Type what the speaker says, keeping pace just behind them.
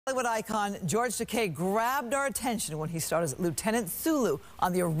Hollywood icon George Takei grabbed our attention when he starred as Lieutenant Sulu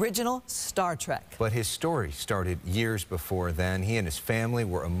on the original Star Trek. But his story started years before then. He and his family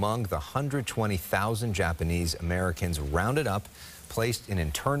were among the 120,000 Japanese Americans rounded up, placed in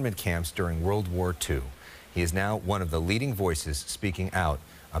internment camps during World War II. He is now one of the leading voices speaking out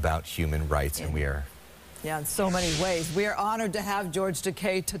about human rights, and we are... Yeah, in so many ways. We are honored to have George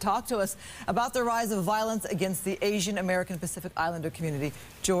Takei to talk to us about the rise of violence against the Asian American Pacific Islander community.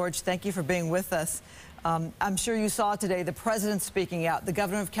 George, thank you for being with us. I'm sure you saw today the president speaking out, the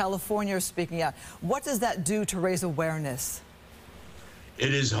governor of California is speaking out. What does that do to raise awareness?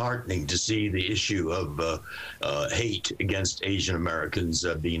 It is heartening to see the issue of hate against Asian Americans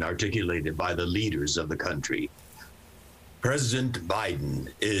being articulated by the leaders of the country. President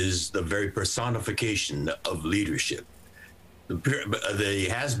Biden is the very personification of leadership. The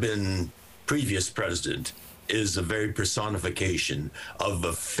has-been previous president is the very personification of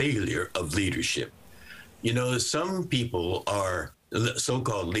a failure of leadership. You know, some people are,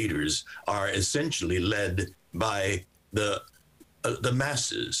 so-called leaders, are essentially led by the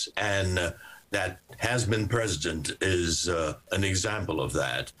masses, and that has-been president is an example of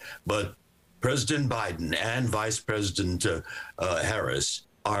that. But President Biden and Vice President Harris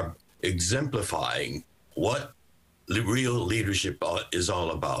are exemplifying what real leadership is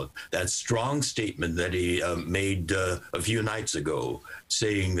all about. That strong statement that he made a few nights ago,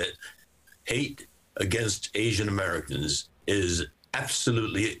 saying that hate against Asian Americans is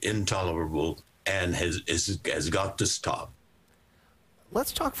absolutely intolerable and has got to stop.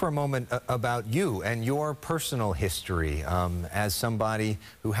 Let's talk for a moment about you and your personal history as somebody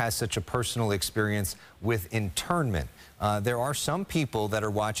who has such a personal experience with internment. There are some people that are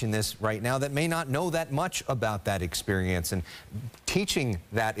watching this right now that may not know that much about that experience, and teaching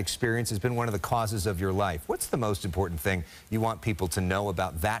that experience has been one of the causes of your life. What's the most important thing you want people to know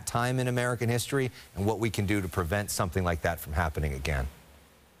about that time in American history and what we can do to prevent something like that from happening again?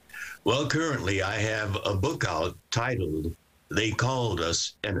 Well, currently I have a book out titled "They Called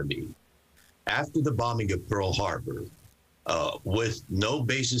Us Enemy." After the bombing of Pearl Harbor, with no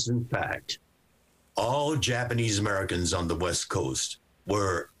basis in fact, all Japanese Americans on the West Coast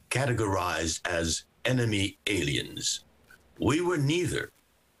were categorized as enemy aliens. We were neither.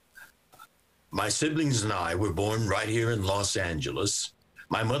 My siblings and I were born right here in Los Angeles.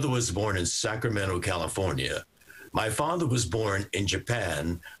 My mother was born in Sacramento, California. My father was born in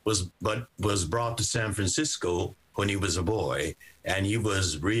Japan, but was brought to San Francisco when he was a boy, and he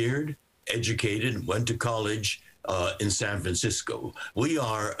was reared, educated, went to college in San Francisco. We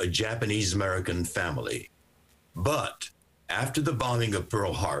are a Japanese American family. But after the bombing of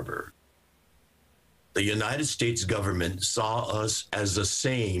Pearl Harbor, the United States government saw us as the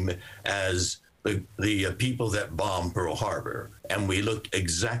same as the people that bombed Pearl Harbor, and we looked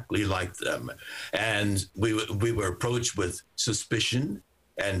exactly like them. And we were approached with suspicion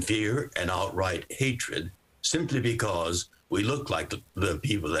and fear and outright hatred, simply because we look like the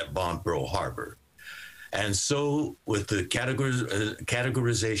people that bombed Pearl Harbor. And so with the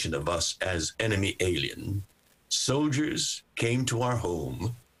categorization of us as enemy alien, soldiers came to our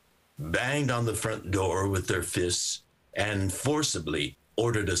home, banged on the front door with their fists, and forcibly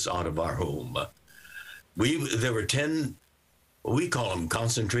ordered us out of our home. There were 10, we call them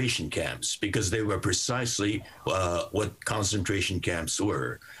concentration camps, because they were precisely what concentration camps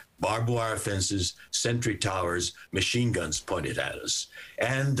were. Barbed wire fences, sentry towers, machine guns pointed at us.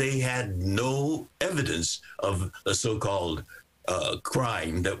 And they had no evidence of the so-called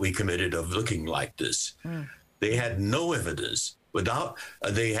crime that we committed of looking like this. They had no evidence.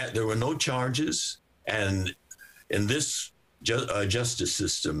 There were no charges. And in this justice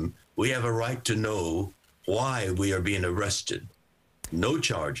system, we have a right to know why we are being arrested. No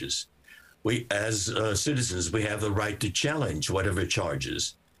charges. We, as citizens, we have the right to challenge whatever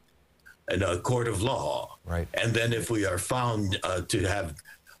charges in a court of law. Right. And then if we are found to have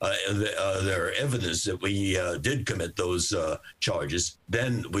there evidence that we did commit those charges,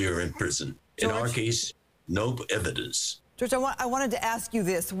 then we are in prison. George, in our case, no evidence. George, I wanted to ask you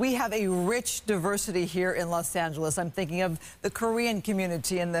this. We have a rich diversity here in Los Angeles. I'm thinking of the Korean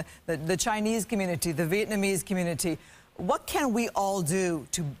community and the Chinese community, the Vietnamese community. What can we all do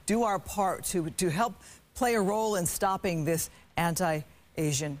to do our part to help play a role in stopping this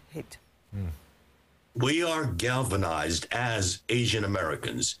anti-Asian hate? We are galvanized as Asian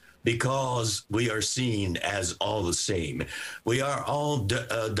Americans because we are seen as all the same. We are all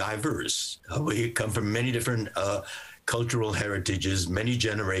diverse. We come from many different cultural heritages, many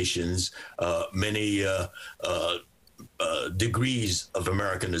generations, many degrees of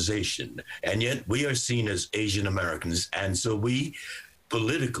Americanization. And yet we are seen as Asian Americans. And so we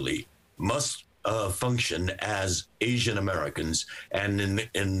politically must function as Asian Americans, and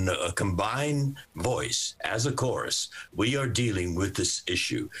in a combined voice, as a chorus, we are dealing with this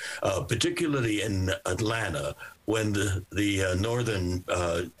issue, particularly in Atlanta, when the northern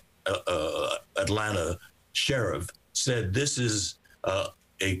Atlanta sheriff said this is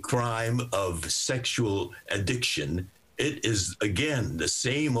a crime of sexual addiction. It is, again, the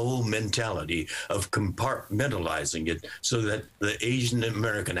same old mentality of compartmentalizing it so that the Asian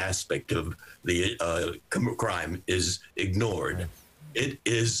American aspect of the crime is ignored. Right. It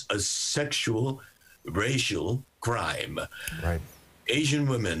is a sexual, racial crime. Right. Asian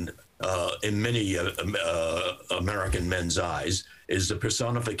women, in many American men's eyes, is the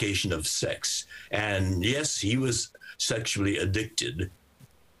personification of sex. And yes, he was sexually addicted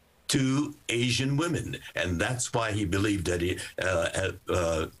to Asian women, and that's why he believed that he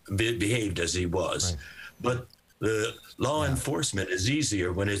behaved as he was. Right. But the law enforcement is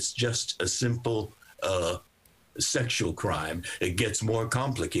easier when it's just a simple sexual crime. It gets more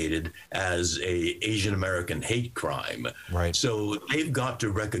complicated as a Asian American hate crime. Right. So they've got to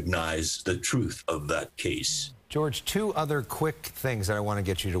recognize the truth of that case. George, two other quick things that I want to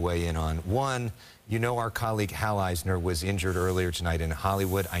get you to weigh in on. One, you know our colleague Hal Eisner was injured earlier tonight in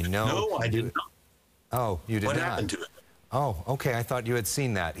Hollywood. I know. No, I did not. Oh, you did not? What happened to him? Oh, okay. I thought you had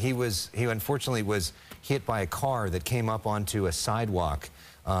seen that. He unfortunately was hit by a car that came up onto a sidewalk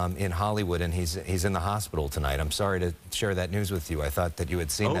in Hollywood, and he's in the hospital tonight. I'm sorry to share that news with you. I thought that you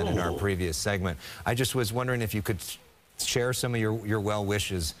had seen that in our previous segment. I just was wondering if you could share some of your well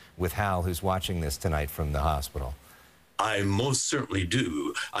wishes with Hal, who's watching this tonight from the hospital. I most certainly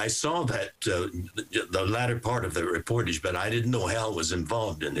do. I saw that the latter part of the reportage, but I didn't know Hal was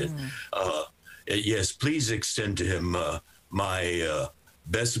involved in it. Yes, please extend to him my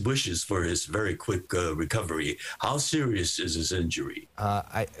best wishes for his very quick recovery. How serious is his injury?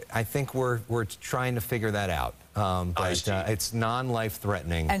 I think we're trying to figure that out. But it's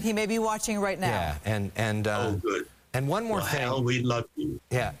non-life-threatening. And he may be watching right now. Yeah, and oh, good. And one more thing. Hal, we love you.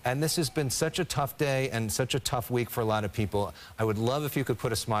 Yeah, and this has been such a tough day and such a tough week for a lot of people. I would love if you could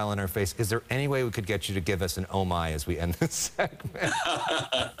put a smile on our face. Is there any way we could get you to give us an oh my as we end this segment?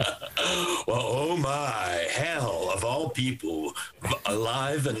 Well, oh my, Hal, of all people,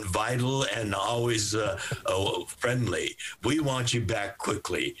 alive and vital and always friendly. We want you back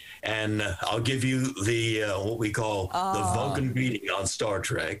quickly. And I'll give you the what we call the Vulcan greeting on Star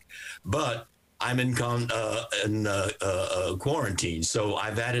Trek. But I'm in quarantine, so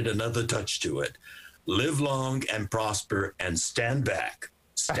I've added another touch to it. Live long and prosper, and stand back.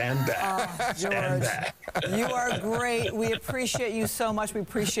 Stand back. Stand back. You are great. We appreciate you so much. We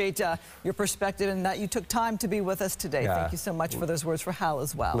appreciate your perspective and that you took time to be with us today. Thank you so much for those words for Hal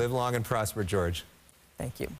as well. Live long and prosper, George. Thank you.